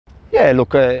Yeah,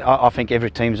 look, I think every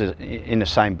team's in the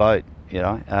same boat.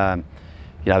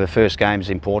 The first game is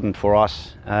important for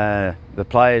us. The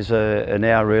players are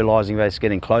now realising that it's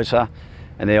getting closer,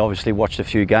 and they obviously watched a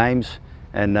few games,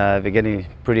 and they're getting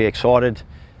pretty excited.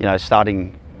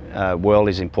 Starting well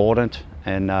is important,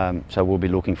 and so we'll be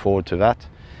looking forward to that.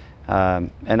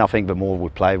 And I think the more we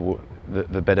play,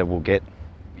 the better we'll get.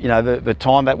 The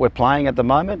time that we're playing at the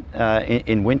moment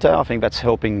in winter, I think that's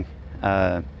helping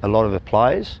a lot of the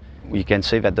players. You can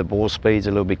see that the ball speed's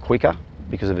a little bit quicker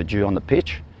because of the dew on the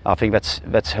pitch. I think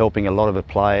that's helping a lot of the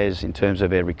players in terms of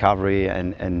their recovery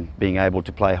and being able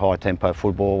to play high tempo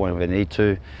football when they need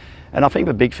to. And I think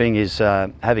the big thing is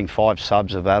having 5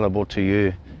 subs available to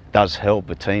you does help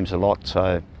the teams a lot.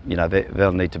 So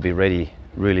they'll need to be ready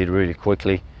really, really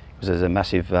quickly, because there's a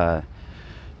massive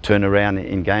turnaround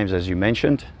in games, as you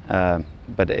mentioned.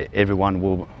 But everyone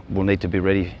will need to be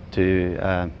ready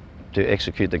to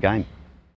execute the game.